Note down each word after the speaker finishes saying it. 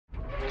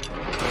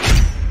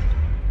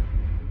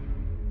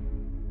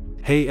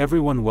Hey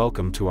everyone,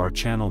 welcome to our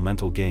channel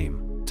Mental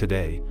Game.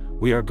 Today,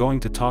 we are going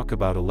to talk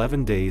about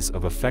 11 days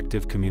of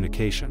effective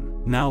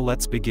communication. Now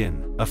let's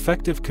begin.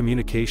 Effective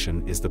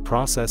communication is the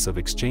process of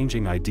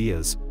exchanging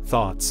ideas,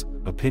 thoughts,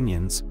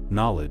 opinions,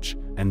 knowledge,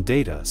 and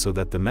data so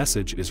that the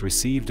message is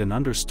received and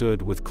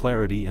understood with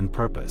clarity and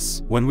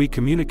purpose. When we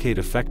communicate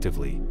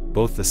effectively,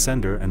 both the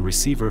sender and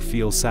receiver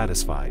feel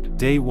satisfied.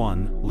 Day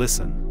 1.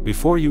 Listen.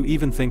 Before you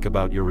even think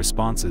about your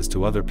responses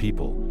to other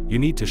people, you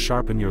need to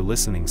sharpen your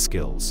listening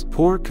skills.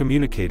 Poor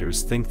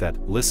communicators think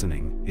that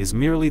listening is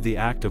merely the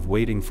act of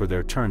waiting for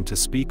their turn to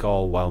speak,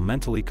 all while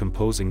mentally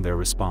composing their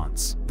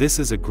response. This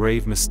is a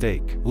grave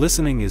mistake.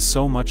 Listening is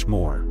so much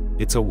more.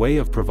 It's a way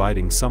of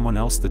providing someone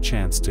else the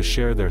chance to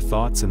share their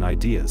thoughts and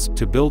ideas,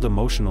 to build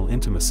emotional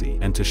intimacy,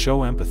 and to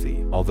show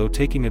empathy. Although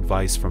taking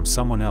advice from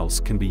someone else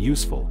can be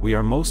useful, we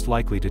are most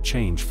likely to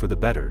change for the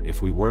better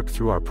if we work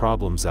through our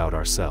problems out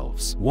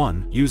ourselves.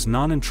 1. Use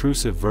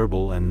non-intrusive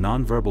verbal and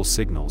non-verbal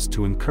signals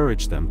to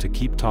encourage them to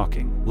keep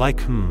talking,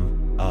 like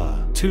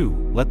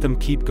 2. Let them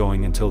keep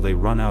going until they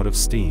run out of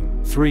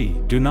steam.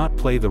 3. Do not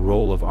play the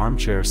role of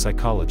armchair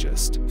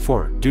psychologist.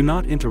 4. Do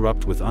not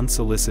interrupt with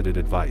unsolicited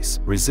advice.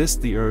 Resist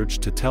the urge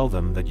to tell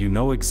them that you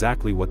know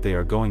exactly what they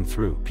are going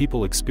through.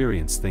 People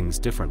experience things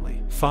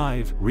differently.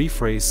 5.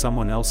 Rephrase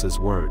someone else's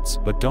words,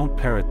 but don't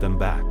parrot them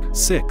back.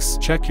 6.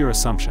 Check your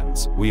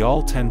assumptions. We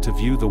all tend to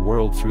view the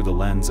world through the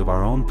lens of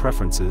our own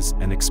preferences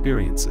and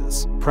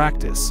experiences.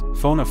 Practice.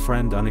 Phone a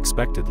friend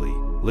unexpectedly.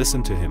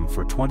 Listen to him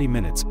for 20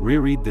 minutes,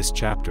 reread this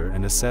chapter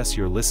and assess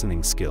your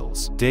listening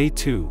skills. Day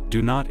 2.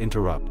 Do not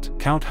interrupt.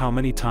 Count how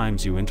many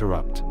times you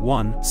interrupt.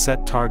 1.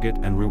 Set target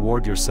and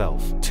reward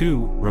yourself.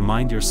 2.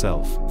 Remind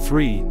yourself.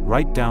 3.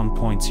 Write down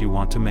points you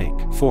want to make.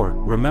 4.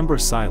 Remember,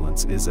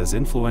 silence is as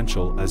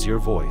influential as your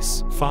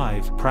voice.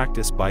 5.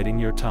 Practice biting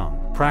your tongue.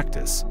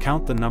 Practice.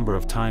 Count the number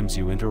of times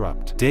you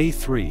interrupt. Day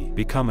 3.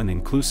 Become an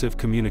inclusive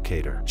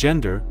communicator.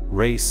 Gender,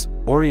 race,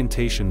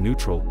 orientation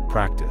neutral.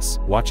 Practice.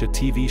 Watch a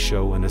TV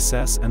show and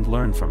assess and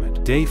learn from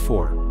it. Day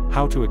 4.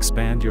 How to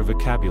expand your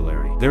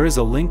vocabulary. There is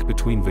a link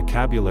between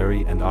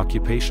vocabulary and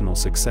occupational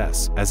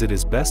success, as it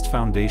is best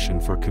foundation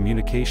for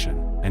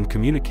communication, and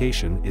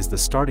communication is the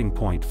starting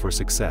point for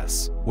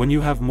success. When you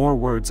have more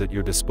words at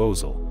your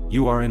disposal,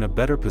 you are in a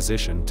better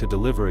position to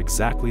deliver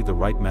exactly the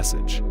right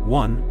message.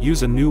 1.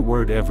 Use a new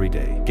word every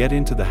day. Get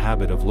into the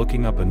habit of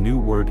looking up a new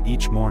word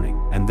each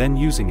morning, and then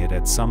using it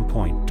at some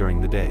point during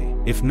the day.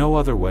 If no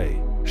other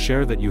way,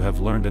 share that you have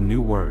learned a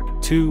new word.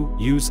 2.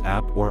 Use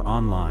app or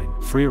online.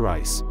 Free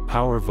rice.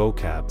 Power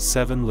vocab.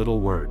 7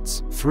 little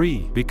words.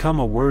 3. Become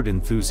a word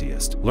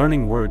enthusiast.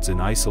 Learning words in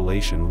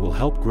isolation will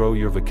help grow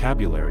your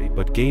vocabulary,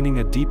 but gaining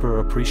a deeper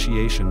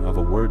appreciation of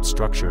a word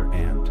structure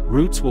and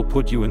roots will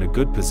put you in a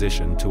good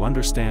position to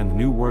understand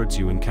new words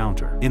you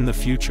encounter in the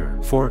future.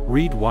 4.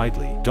 Read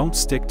widely. Don't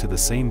stick to the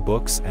same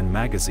books and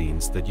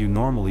magazines that you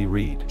normally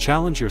read.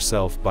 Challenge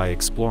yourself by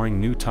exploring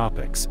new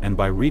topics and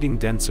by reading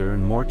denser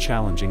and more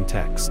challenging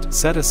text.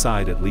 Set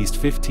aside at least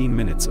 15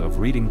 minutes of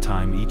reading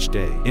time each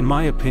day. In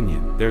my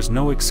opinion, there's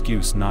no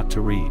excuse not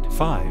to read.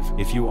 5.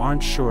 If you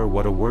aren't sure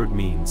what a word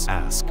means,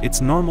 ask.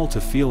 It's normal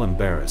to feel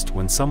embarrassed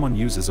when someone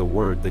uses a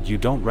word that you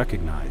don't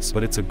recognize,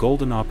 but it's a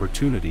golden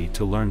opportunity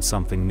to learn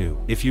something new.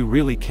 If you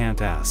really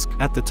can't ask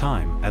at the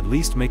time, at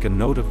least make a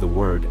note of the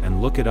word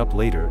and look it up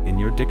later in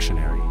your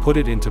dictionary. Put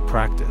it into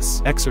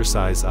practice.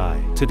 Exercise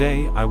I.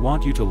 Today, I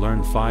want you to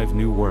learn 5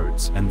 new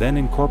words, and then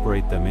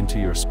incorporate them into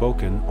your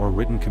spoken or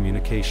written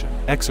communication.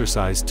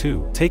 Exercise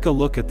 2. Take a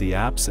look at the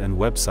apps and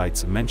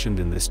websites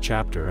mentioned in this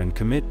chapter and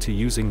commit to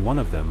using one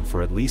of them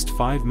for at least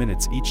 5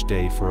 minutes each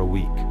day for a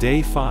week.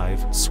 Day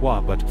 5.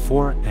 Swap but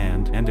for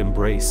and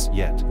embrace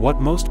yet.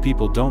 What most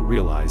people don't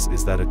realize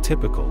is that a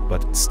typical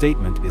but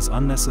statement is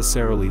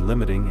unnecessarily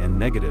limiting and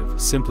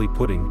negative. Simply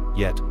putting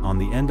yet on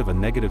the end of a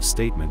negative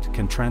statement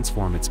can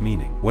transform its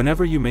meaning.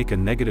 Whenever you make a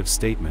negative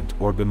statement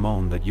or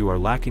bemoan that you are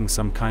lacking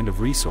some kind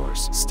of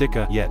resource, stick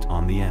a yet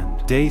on the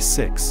end. Day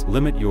 6.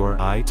 Limit your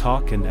I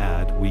talk and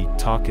add we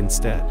talk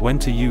instead. When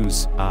to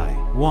use I.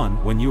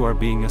 1. When you are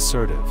being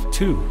assertive.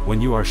 2.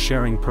 When you are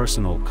sharing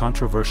personal,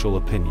 controversial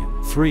opinion.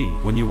 3.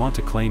 When you want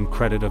to claim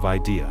credit of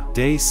idea.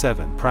 Day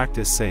 7.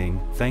 Practice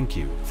saying thank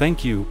you.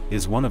 Thank you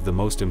is one of the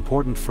most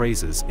important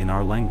phrases in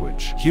our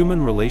language.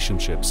 Human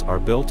relationships are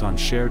built on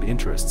shared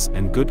interests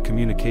and good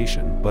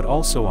communication, but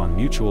also on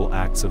mutual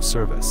acts of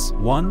service.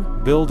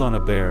 1. Build on a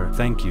bare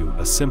thank you.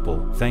 A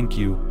simple thank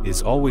you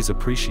is always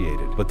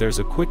appreciated, but there's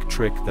a quick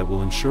trick that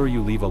will ensure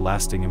you leave a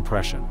lasting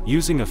impression.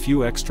 Using a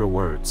few extra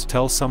words,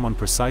 tell someone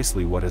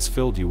precisely what has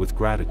filled you with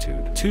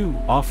gratitude. 2.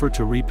 Offer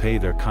to repay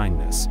their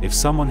kindness. If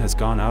someone has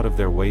gone out of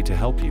their way to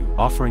help you,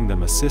 offering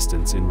them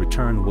assistance in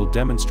return will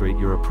demonstrate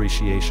your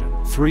appreciation.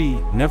 3.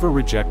 Never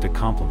reject a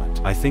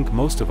compliment. I think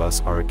most of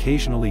us are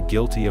occasionally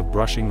guilty of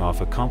brushing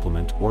off a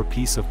compliment or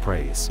piece of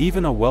praise.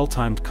 Even a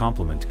well-timed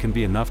compliment can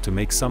be enough to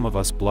make some of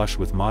us blush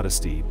with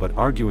modesty, but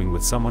arguing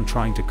with someone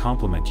trying to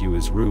compliment you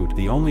is rude.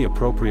 The only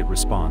appropriate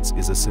response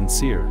is a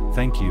sincere,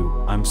 "Thank you,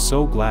 I'm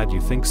so glad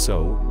you think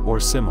so," or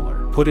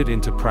similar. Put it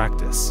into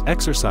practice.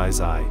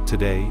 Exercise I.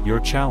 Today, your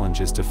challenge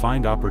is to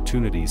find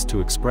opportunities to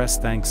express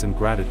thanks and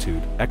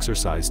gratitude.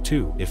 Exercise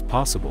 2. If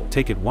possible,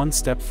 take it one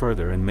step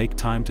further and make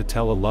time to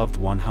tell a loved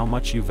one how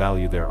much you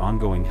value their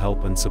ongoing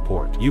help and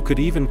support. You could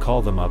even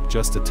call them up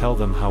just to tell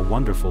them how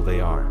wonderful they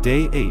are.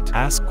 Day 8.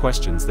 Ask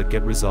questions that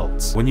get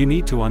results. When you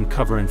need to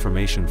uncover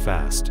information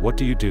fast, what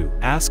do?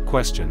 Ask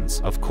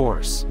questions, of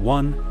course.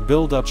 1.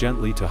 Build up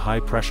gently to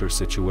high-pressure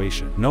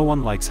situation. No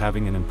one likes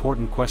having an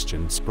important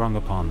question sprung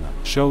upon them.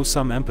 Show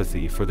some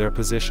empathy for their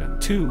position.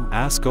 2.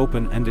 Ask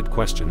open-ended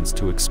questions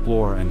to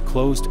explore and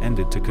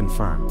closed-ended to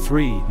confirm.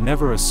 3.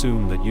 Never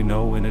assume that you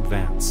know in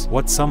advance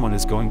what someone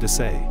is going to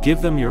say.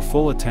 Give them your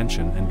full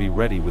attention and be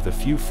ready with a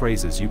few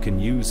phrases you can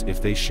use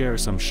if they share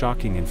some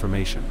shocking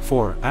information.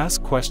 4.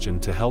 Ask question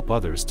to help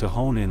others to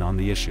hone in on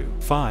the issue.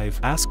 5.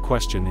 Ask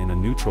question in a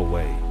neutral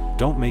way.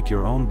 Don't make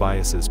your own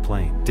biases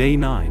plain. Day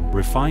 9.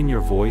 Refine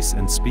your voice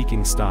and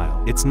speaking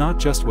style. It's not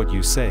just what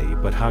you say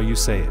but how you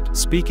say it.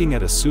 Speaking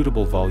at a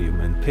suitable volume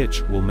and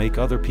pitch will make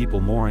other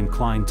people more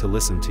inclined to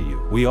listen to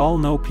you. We all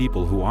know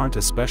people who aren't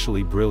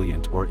especially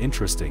brilliant or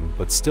interesting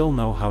but still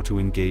know how to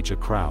engage a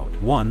crowd.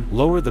 1.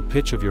 Lower the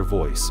pitch of your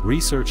voice.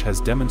 Research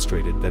has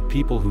demonstrated that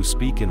people who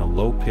speak in a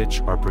low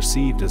pitch are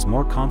perceived as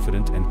more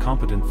confident and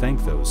competent than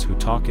those who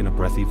talk in a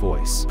breathy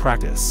voice.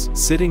 Practice.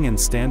 Sitting and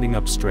standing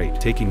up straight,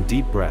 taking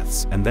deep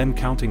breaths, and then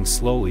counting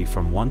slowly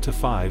from 1 to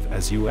 5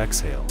 as you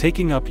exhale.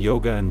 Taking up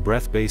yoga and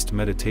breath-based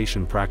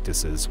meditation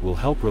practices will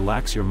help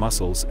relax your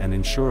muscles and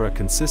ensure a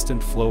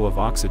consistent flow of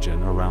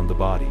oxygen around the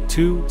body.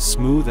 2.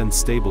 Smooth and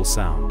stable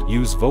sound.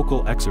 Use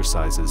vocal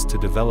exercises to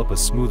develop a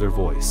smoother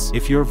voice.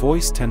 If your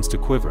voice tends to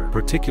quiver,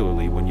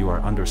 particularly when you are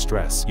under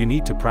stress, you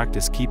need to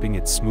practice keeping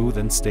it smooth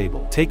and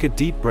stable. Take a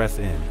deep breath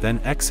in, then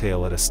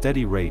exhale at a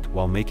steady rate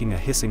while making a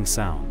hissing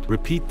sound.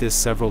 Repeat this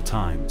several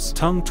times.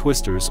 Tongue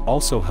twisters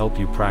also help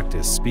you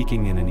practice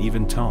speaking in an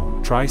even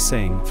tone. Try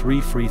saying 3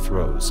 free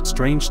throws,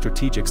 strange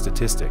strategic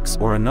statistics,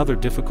 or another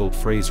difficult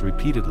phrase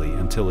repeatedly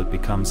until it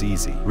becomes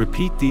easy.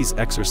 Repeat these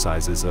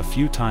exercises a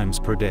few times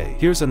per day.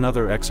 Here's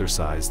another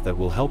exercise that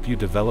will help you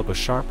develop a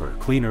sharper,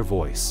 cleaner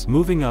voice.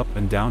 Moving up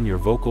and down your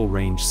vocal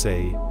range,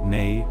 say,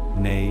 nay,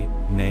 nay,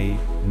 nay,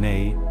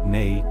 nay,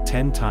 nay,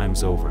 10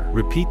 times over.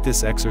 Repeat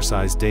this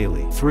exercise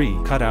daily. 3.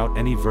 Cut out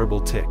any verbal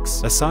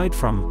tics. Aside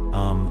from,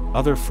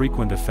 other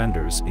frequent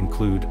offenders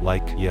include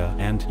like, yeah,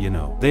 and you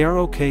know. They are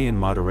okay in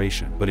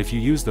moderation, but if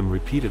you use them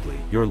repeatedly,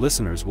 your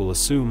listeners will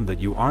assume that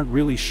you aren't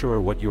really sure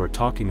what you are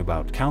talking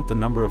about. Count the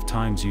number of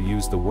times you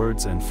use the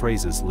words and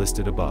phrases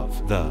listed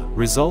above. The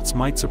results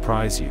might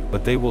surprise you,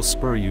 but they will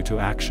spur you to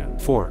action.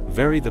 4.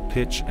 Vary the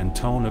pitch and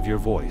tone of your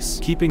voice.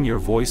 Keeping your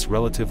voice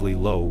relatively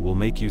low will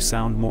make you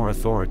sound more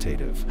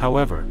authoritative.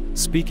 However,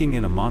 speaking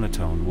in a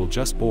monotone will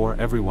just bore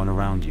everyone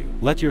around you.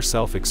 Let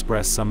yourself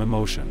express some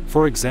emotion.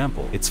 For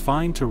example, it's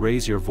fine to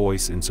raise your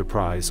voice in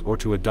surprise or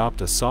to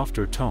adopt a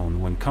softer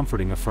tone when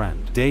comforting a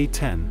friend. Day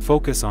 10.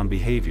 Focus on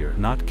behavior,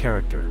 not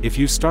character. If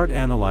you start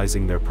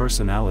analyzing their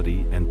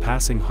personality and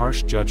passing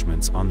harsh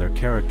judgments on their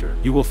character,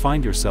 you will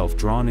find yourself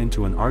drawn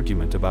into an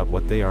argument about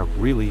what they are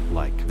really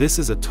like. This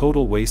is a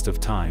total waste of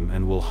time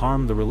and will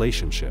harm the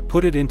relationship.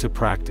 Put it into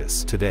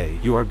practice. Today,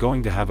 you are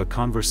going to have a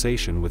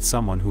conversation with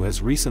someone who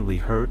has recently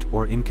hurt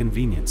or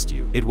inconvenienced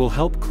you. It will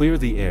help clear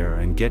the air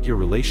and get your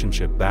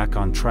relationship back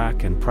on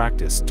track, and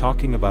practice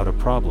talking about a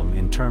problem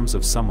in terms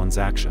of someone's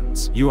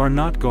actions. You are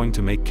not going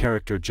to make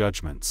character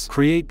judgments,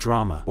 create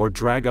drama, or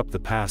drag up the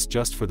past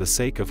just for the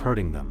sake of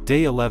hurting them.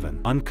 Day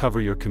 11.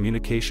 Uncover your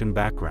communication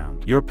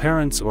background. Your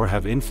parents or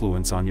have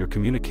influence on your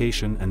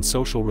communication and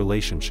social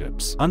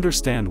relationships.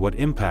 Understand what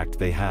impact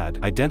they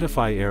had,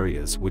 identify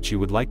areas which you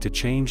would like to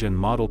change, and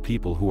model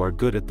people who are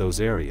good at those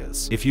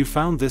areas. If you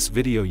found this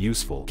video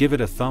useful, give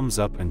it a thumbs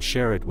up and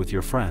share it with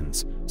your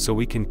friends, so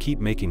we can keep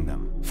making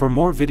them. For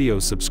more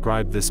videos,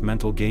 subscribe this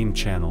Mental Game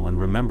channel and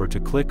remember to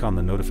click on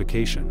the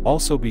notification.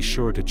 Also be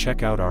sure to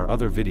check out our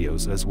other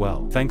videos as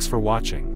well. Thanks for watching.